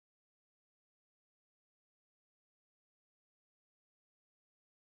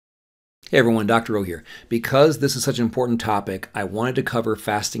Hey everyone, Dr. O here. Because this is such an important topic, I wanted to cover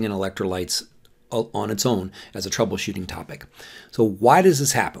fasting and electrolytes on its own as a troubleshooting topic. So why does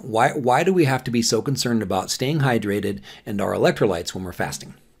this happen? Why do we have to be so concerned about staying hydrated and our electrolytes when we're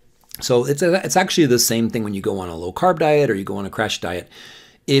fasting? So it's actually the same thing when you go on a low carb diet or you go on a crash diet.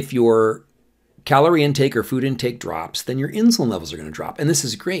 If your calorie intake or food intake drops, then your insulin levels are going to drop. And this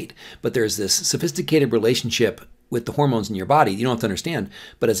is great, but there's this sophisticated relationship with the hormones in your body. You don't have to understand,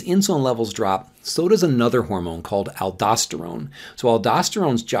 but as insulin levels drop, so does another hormone called aldosterone. So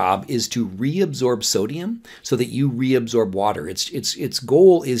aldosterone's job is to reabsorb sodium so that you reabsorb water. Its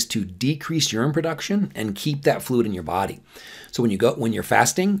goal is to decrease urine production and keep that fluid in your body. So when you're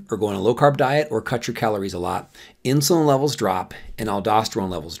fasting or go on a low carb diet or cut your calories a lot, insulin levels drop and aldosterone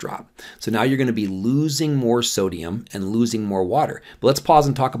levels drop. So now you're going to be losing more sodium and losing more water. But let's pause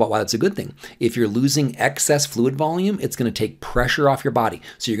and talk about why that's a good thing. If you're losing excess fluid volume, it's going to take pressure off your body.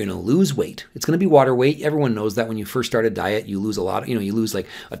 So you're going to lose weight. It's going to be water weight. Everyone knows that when you first start a diet, you lose a lot. You lose like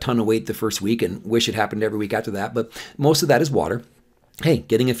a ton of weight the first week and wish it happened every week after that. But most of that is water. Hey,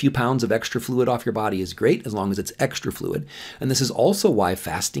 getting a few pounds of extra fluid off your body is great as long as it's extra fluid. And this is also why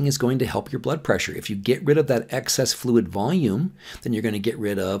fasting is going to help your blood pressure. If you get rid of that excess fluid volume, then you're going to get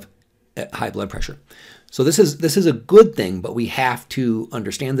rid of high blood pressure. So this is a good thing, but we have to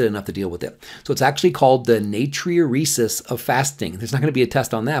understand it enough to deal with it. So it's actually called the natriuresis of fasting. There's not going to be a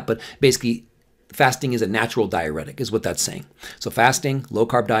test on that, but basically fasting is a natural diuretic is what that's saying. So fasting, low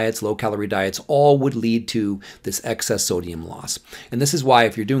carb diets, low calorie diets, all would lead to this excess sodium loss. And this is why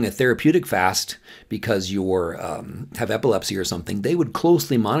if you're doing a therapeutic fast because you have epilepsy or something, they would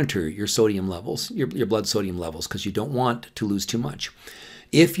closely monitor your sodium levels, your blood sodium levels, because you don't want to lose too much.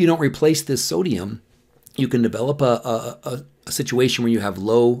 If you don't replace this sodium, you can develop a situation where you have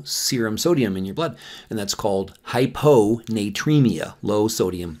low serum sodium in your blood, and that's called hyponatremia, low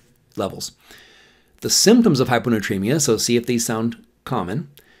sodium levels. The symptoms of hyponatremia, so see if these sound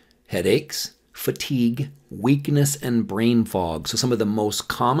common: headaches, fatigue, weakness, and brain fog. So some of the most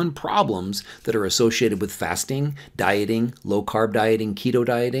common problems that are associated with fasting, dieting, low carb dieting, keto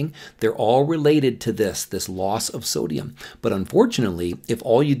dieting, they're all related to this loss of sodium. But unfortunately, if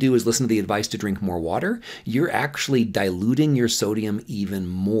all you do is listen to the advice to drink more water, you're actually diluting your sodium even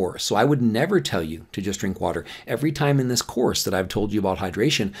more. So I would never tell you to just drink water. Every time in this course that I've told you about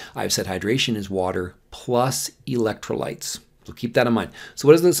hydration, I've said hydration is water plus electrolytes. So keep that in mind. So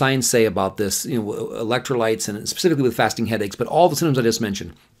what does the science say about this, electrolytes, and specifically with fasting headaches, but all the symptoms I just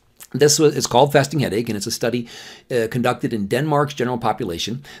mentioned? It's called fasting headache, and it's a study conducted in Denmark's general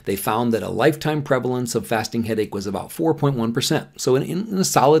population. They found that a lifetime prevalence of fasting headache was about 4.1%, so in a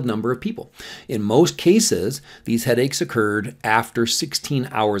solid number of people. In most cases, these headaches occurred after 16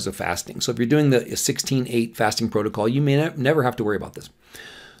 hours of fasting. So if you're doing the 16-8 fasting protocol, you may never have to worry about this.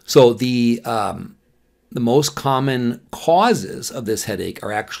 So the most common causes of this headache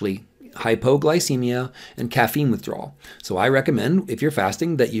are actually hypoglycemia and caffeine withdrawal. So I recommend, if you're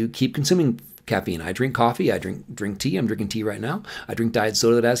fasting, that you keep consuming caffeine. I drink coffee, I drink tea. I'm drinking tea right now. I drink diet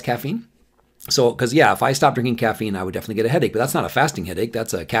soda that has caffeine. So, because yeah, if I stop drinking caffeine, I would definitely get a headache, but that's not a fasting headache,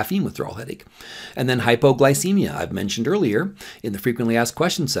 that's a caffeine withdrawal headache. And then hypoglycemia. I've mentioned earlier in the frequently asked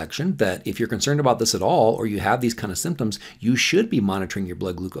questions section that if you're concerned about this at all, or you have these kind of symptoms, you should be monitoring your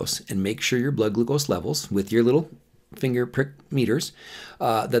blood glucose and make sure your blood glucose levels with your little finger prick meters,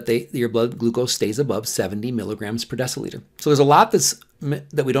 your blood glucose stays above 70 milligrams per deciliter. So there's a lot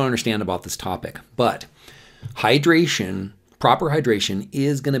that we don't understand about this topic, but hydration, proper hydration,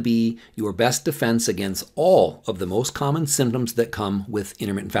 is going to be your best defense against all of the most common symptoms that come with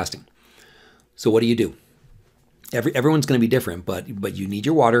intermittent fasting. So what do you do? Everyone's going to be different, but you need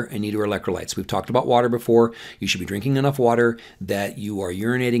your water and need your electrolytes. We've talked about water before. You should be drinking enough water that you are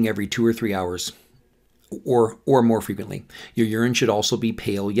urinating every 2 or 3 hours or more frequently. Your urine should also be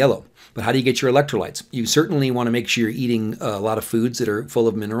pale yellow. But how do you get your electrolytes? You certainly want to make sure you're eating a lot of foods that are full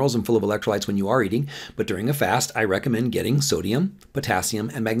of minerals and full of electrolytes when you are eating. But during a fast, I recommend getting sodium,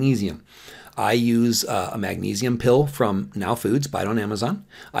 potassium, and magnesium. I use a magnesium pill from Now Foods, buy it on Amazon.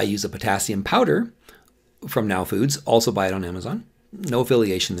 I use a potassium powder from Now Foods, also buy it on Amazon. No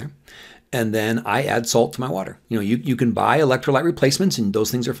affiliation there. And then I add salt to my water. You can buy electrolyte replacements, and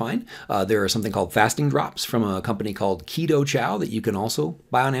those things are fine. There are something called fasting drops from a company called Keto Chow that you can also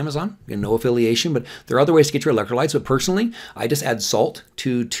buy on Amazon. Again, no affiliation, but there are other ways to get your electrolytes. But personally, I just add salt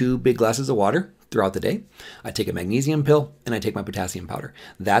to 2 big glasses of water throughout the day. I take a magnesium pill and I take my potassium powder.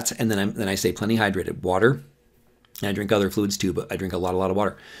 And then I stay plenty hydrated. Water, and I drink other fluids too, but I drink a lot of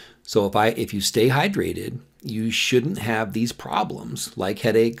water. So if you stay hydrated you shouldn't have these problems like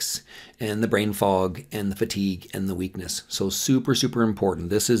headaches and the brain fog and the fatigue and the weakness. So super, super important.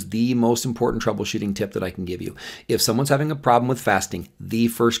 This is the most important troubleshooting tip that I can give you. If someone's having a problem with fasting, the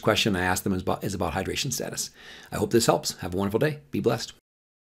first question I ask them is about hydration status. I hope this helps. Have a wonderful day. Be blessed.